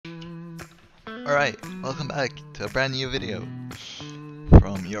Alright, welcome back to a brand new video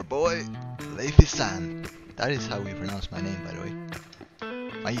from your boy, Leify-san. That is how we pronounce my name, by the way.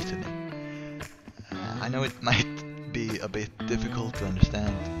 My YouTube name. I know it might be a bit difficult to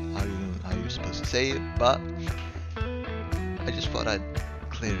understand how you're supposed to say it, but I just thought I'd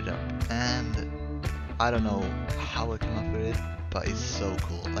clear it up. And I don't know how I came up with it, but it's so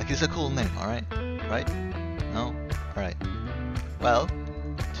cool. Like, it's a cool name, alright? Right? No? Alright. Well,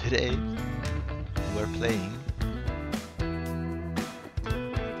 today we're playing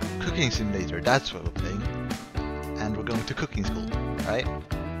Cooking Simulator. That's what we're playing. And we're going to cooking school, right?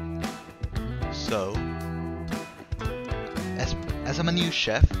 So, as I'm a new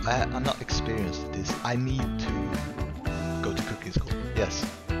chef, I'm not experienced at this. I need to go to cooking school. Yes.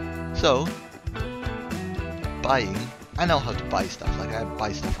 So, buying. I know how to buy stuff. Like, I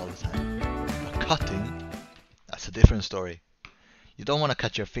buy stuff all the time. But cutting, that's a different story. You don't want to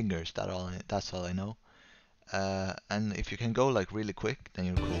cut your fingers. That's all I know. And if you can go like really quick, then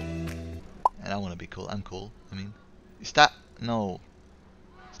you're cool. And I want to be cool. I'm cool. I mean, is that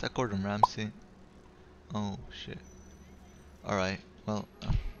Gordon Ramsay? Oh shit. All right. Well,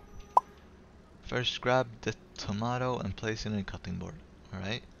 first grab the tomato and place it in a cutting board. All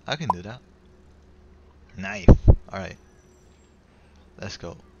right. I can do that. Knife. All right. Let's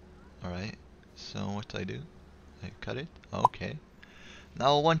go. All right. So what do I do? I cut it. Okay.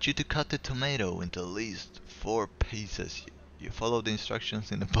 Now I want you to cut the tomato into at least 4 pieces. You follow the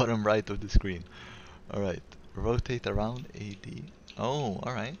instructions in the bottom right of the screen. Alright. Rotate around AD. Oh,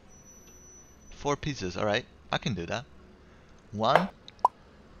 alright. 4 pieces, alright. I can do that. 1.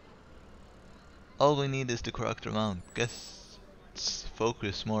 All we need is the correct amount. Guess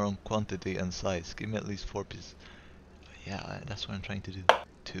focus more on quantity and size. Give me at least 4 pieces. Yeah, that's what I'm trying to do.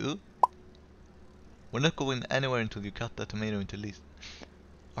 2. We're not going anywhere until you cut the tomato into at least.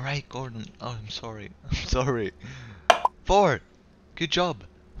 Alright, Gordon. Oh, I'm sorry. I'm sorry. 4! Good job!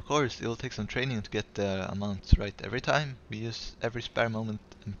 Of course, it'll take some training to get the amounts right every time. We use every spare moment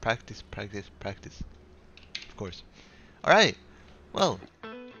and practice, practice, practice. Of course. Alright! Well,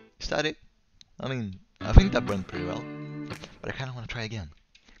 is that it? I mean, I think that went pretty well. But I kinda wanna try again.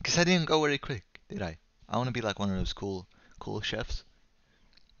 Cause I didn't go very quick, did I? I wanna be like one of those cool chefs.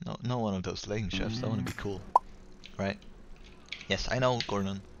 No, not one of those lame chefs. I wanna be cool. Right? Yes, I know,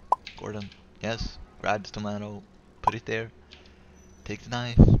 Gordon. Gordon, yes. Grab the tomato, put it there, take the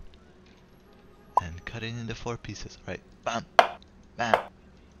knife, and cut it into 4 pieces. Alright, bam, bam,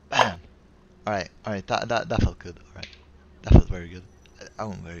 bam. Alright, that felt good. Alright, that felt very good. I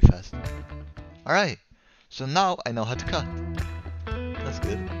went very fast. Alright, so now I know how to cut. That's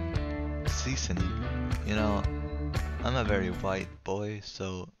good. Seasoning. You know, I'm a very white boy,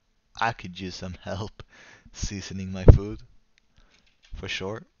 so I could use some help seasoning my food. For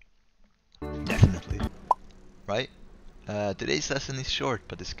sure. Definitely. Right? Today's lesson is short,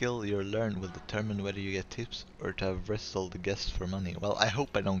 but the skill you learn will determine whether you get tips or to have wrestled the guests for money. Well, I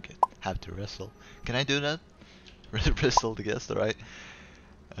hope I don't have to wrestle. Can I do that? Wrestle the guest, alright?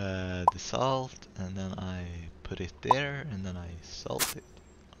 The salt, and then I put it there, and then I salt it.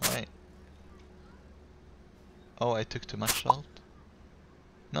 Alright. Oh, I took too much salt?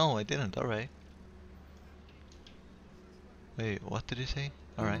 No, I didn't, alright. Wait, what did you say?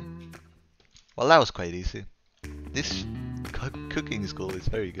 Alright. Well, that was quite easy. This cooking school is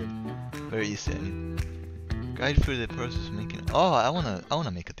very good. Very easy, I mean. Guide through the process of making... Oh, I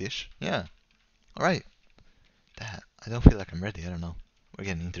wanna make a dish. Yeah. Alright. I don't feel like I'm ready, I don't know. We're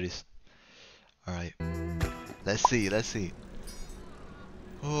getting into this. Alright. Let's see.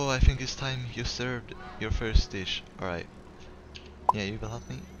 Oh, I think it's time you served your first dish. Alright. Yeah, you will help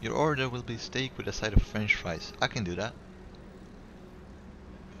me? Your order will be steak with a side of french fries. I can do that.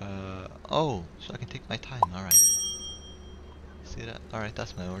 Oh, so I can take my time, alright. See that? Alright,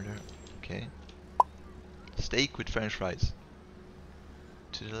 that's my order. Okay. Steak with french fries.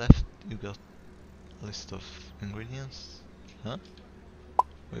 To the left, you got a list of ingredients. Huh?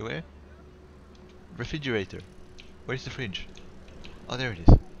 Wait, where? Refrigerator. Where's the fridge? Oh, there it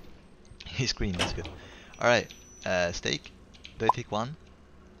is. He's green, that's good. Alright, steak. Do I take 1?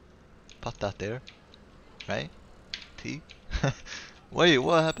 Put that there. Right? Tea? Wait,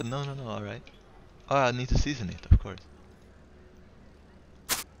 what happened? No, alright. Oh, I need to season it, of course.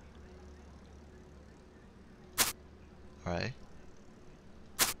 Alright.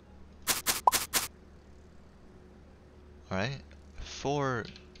 Alright.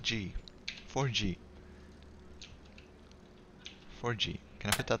 4G. 4G. 4G. Can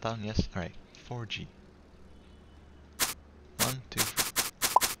I put that down? Yes. Alright. 4G. 1, 2,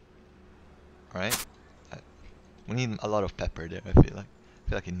 3. Alright. We need a lot of pepper there, I feel like.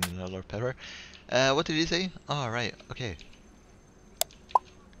 feel like I need another pepper. What did you say? Oh, right, okay.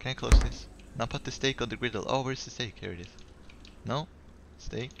 Can I close this? Now put the steak on the griddle. Oh, where's the steak? Here it is. No?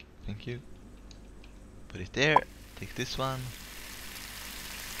 Steak, thank you. Put it there. Take this one.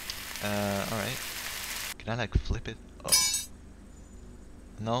 Alright. Can I like flip it? Oh.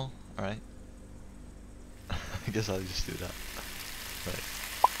 No? Alright. I guess I'll just do that. Right.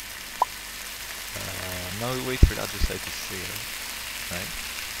 Now we wait for the other side to sear. Right.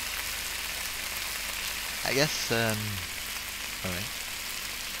 I guess, alright.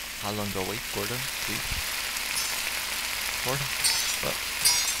 How long do I wait, Gordon? Please? Gordon? What?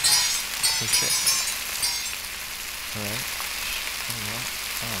 Oh shit. Alright.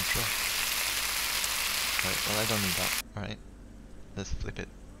 Oh, I'm sure. Alright, well I don't need that. Alright. Let's flip it.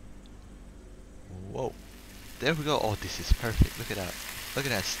 Whoa. There we go. Oh, this is perfect. Look at that. Look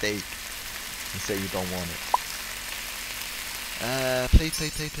at that steak. And say you don't want it. Plate. Where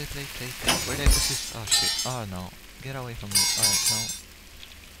did I put this? Oh shit. Oh no. Get away from me. Alright, no.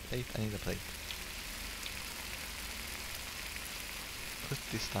 Plate, I need a plate. Put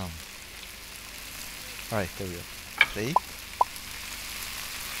this down. Alright, there we go. Plate.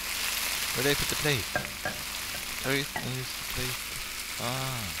 Where did I put the plate? Sorry, I used the plate.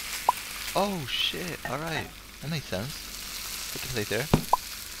 Ah. Oh shit, alright. That makes sense. Put the plate there.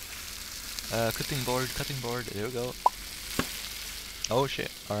 Cutting board, there we go. Oh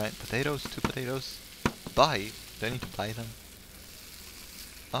shit, alright. Potatoes, 2 potatoes. Buy? Do I need to buy them?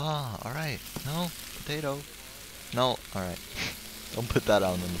 Ah, alright. No, potato. No, alright. Don't put that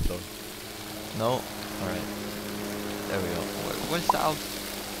out on the floor. No, alright. There we go. Where's the out?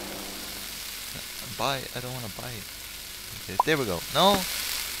 Buy, I don't want to buy it. Okay, there we go. No!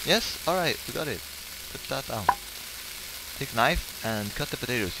 Yes, alright, we got it. Put that down. Take knife and cut the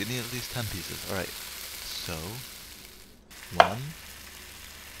potatoes. You need at least 10 pieces. Alright. So, 1,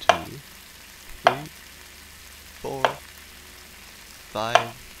 2, 3, 4,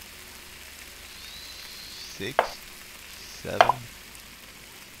 5, 6, 7,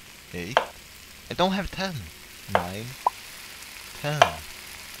 8. I don't have 10. 9, 10.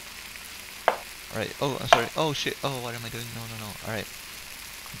 Alright, oh, I'm sorry. Oh shit, oh, what am I doing? No. Alright.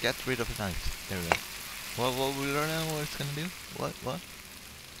 Get rid of the knife. There we go. What we learn now what it's gonna do? What?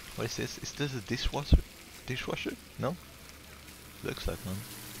 What is this? Is this a dishwasher? Dishwasher? No? Looks like one.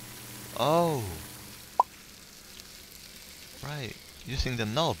 Oh! Right. Using the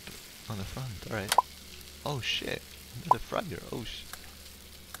knob on the front. Alright. Oh shit. There's a fryer. Oh shit.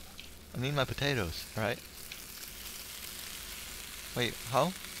 I need my potatoes. Alright. Wait,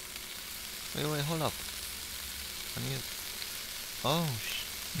 how? Wait, hold up. I need... Oh,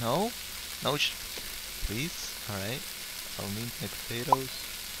 no? No, please? Alright. I'll need my potatoes.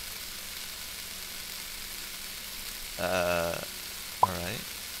 Alright.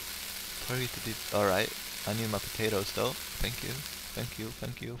 Targeted it. Alright. I need my potatoes though. Thank you. And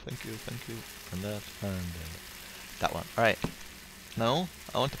that one. Alright. No?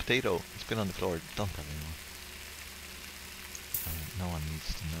 I want the potato. It's been on the floor. Don't tell anyone. No one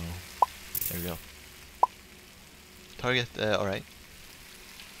needs to know. There we go. Target, alright.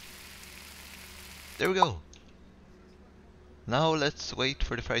 There we go. Now let's wait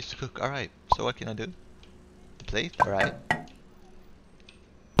for the fries to cook. Alright, so what can I do? The plate, alright.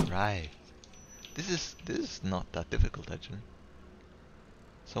 Right. This is not that difficult actually.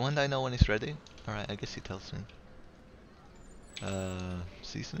 So when do I know when it's ready? Alright, I guess he tells me.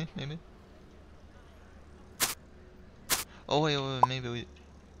 Seasoning maybe? Oh wait, maybe we...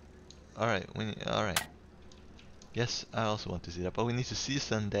 Alright, alright. Yes, I also want to see that, but we need to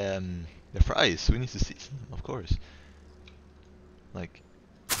season the fries. We need to season them, of course. Like,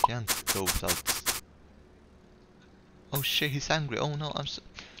 I can't go without... Oh shit, he's angry. Oh no, I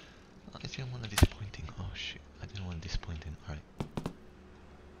didn't want to disappoint him. Oh shit, I didn't want to disappoint him. Alright.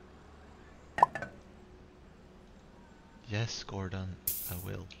 Yes, Gordon, I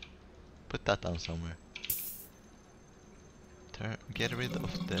will. Put that down somewhere. Get rid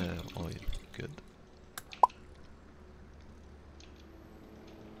of the oil. Good.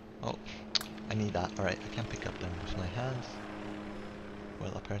 Oh, I need that. Alright, I can pick up them with my hands.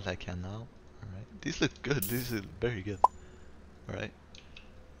 Well, apparently I can now. Alright, these look good. These look very good. Alright.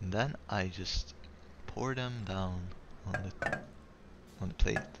 And then I just pour them down on the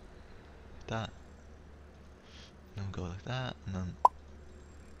plate. Like that. And then go like that. And then...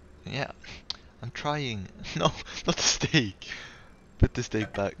 Yeah. I'm trying. No, not the steak. Put the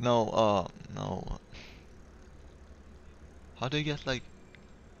steak back. No, no. How do I get like...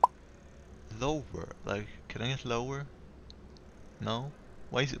 lower? Like, can I get lower? No?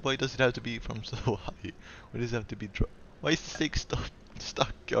 Why does it have to be from so high? Why does it have to be why is the steak stuck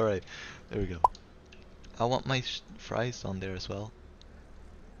Stuck. Alright, there we go. I want my fries on there as well.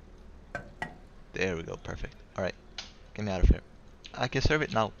 There we go, perfect. Alright, get me out of here. I can serve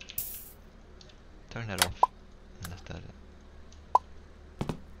it now. Turn that off. Let that.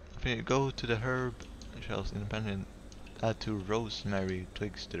 Okay, go to the herb shells independent. Add 2 rosemary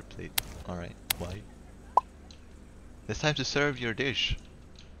twigs to the plate. Alright, why? It's time to serve your dish.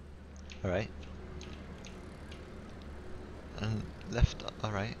 Alright. And left,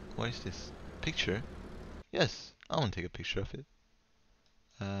 alright. What is this? Picture? Yes, I want to take a picture of it.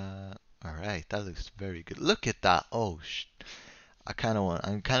 Alright, that looks very good. Look at that. Oh,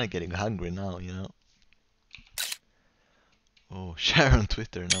 I'm kind of getting hungry now, you know. Oh, share on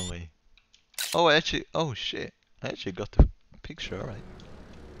Twitter, no way. Oh, oh shit. I actually got the picture, alright.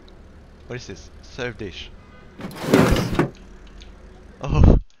 What is this? Serve dish. Yes.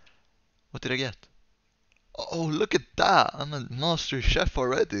 Oh, what did I get? Oh, look at that! I'm a master chef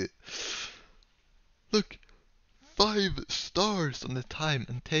already. Look, 5 stars on the time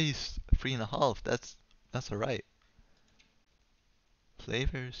and taste 3.5. That's alright.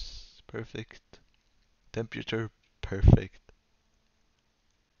 Flavors perfect. Temperature perfect.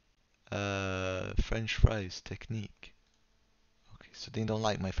 French fries technique. Okay, so they don't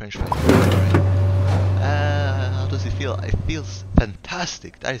like my French fries. Alright. How does it feel? It feels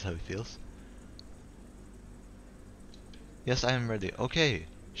fantastic. That is how it feels. Yes, I am ready. Okay.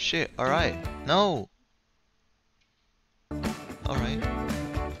 Shit, alright. No! Alright.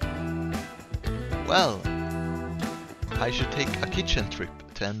 Well, I should take a kitchen trip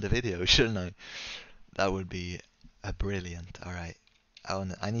to end the video, shouldn't I? That would be brilliant. Alright.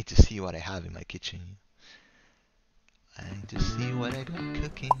 I need to see what I have in my kitchen. I need to see what I got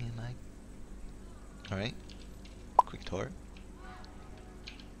cooking in my... Alright. Quick tour.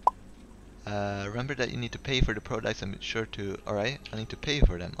 Remember that you need to pay for the products and be sure to... Alright, I need to pay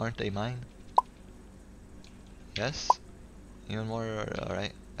for them. Aren't they mine? Yes. Even more...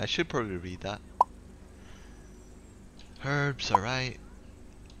 Alright. I should probably read that. Herbs, alright.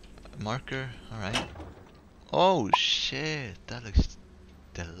 Marker, alright. Oh shit, that looks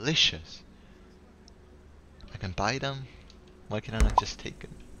delicious. I can buy them. Why can I not just take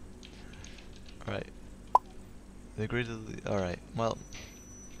them? Alright. The griddle, alright, well.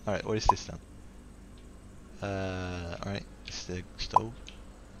 Alright, what is this then? Alright, it's the stove.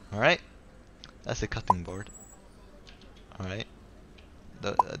 Alright. That's the cutting board. Alright.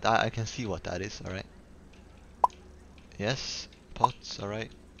 I can see what that is, alright. Yes, pots,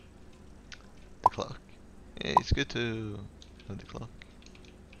 alright. The clock. Yeah, it's good to know the clock,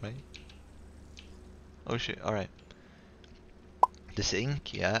 right? Oh shit, alright. The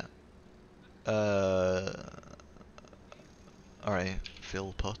sink, yeah. Alright,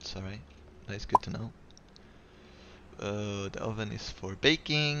 fill pots, alright. That's good to know. The oven is for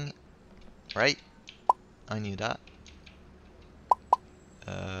baking, right? I knew that.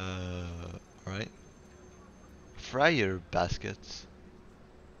 Alright. Fryer baskets.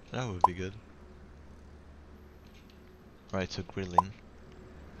 That would be good. Right, so grilling.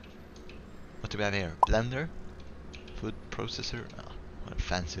 What do we have here? Blender? Food processor? Oh, what a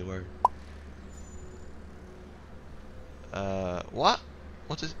fancy word. What?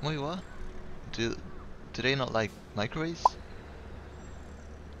 Wait, what? Do they not like microwaves?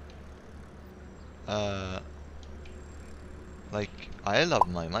 Like, I love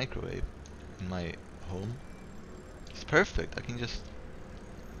my microwave in my home. It's perfect. I can just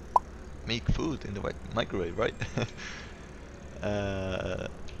make food in the microwave, right?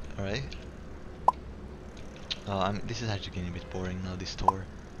 Alright. Oh, this is actually getting a bit boring now, this tour.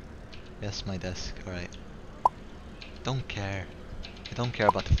 Yes, my desk, alright. Don't care. I don't care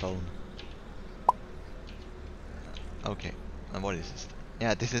about the phone. Okay, and what is this?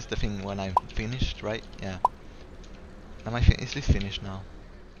 Yeah, this is the thing when I'm finished, right? Yeah. Is this finished now?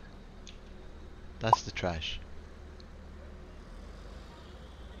 That's the trash.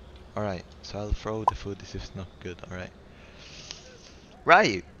 Alright, so I'll throw the food if it's not good, alright.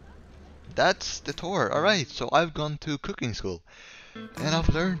 Right! That's the tour, alright, so I've gone to cooking school. And I've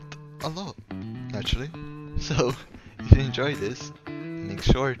learned a lot, actually. So, if you enjoyed this, make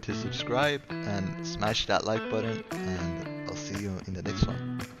sure to subscribe and smash that like button, and I'll see you in the next one.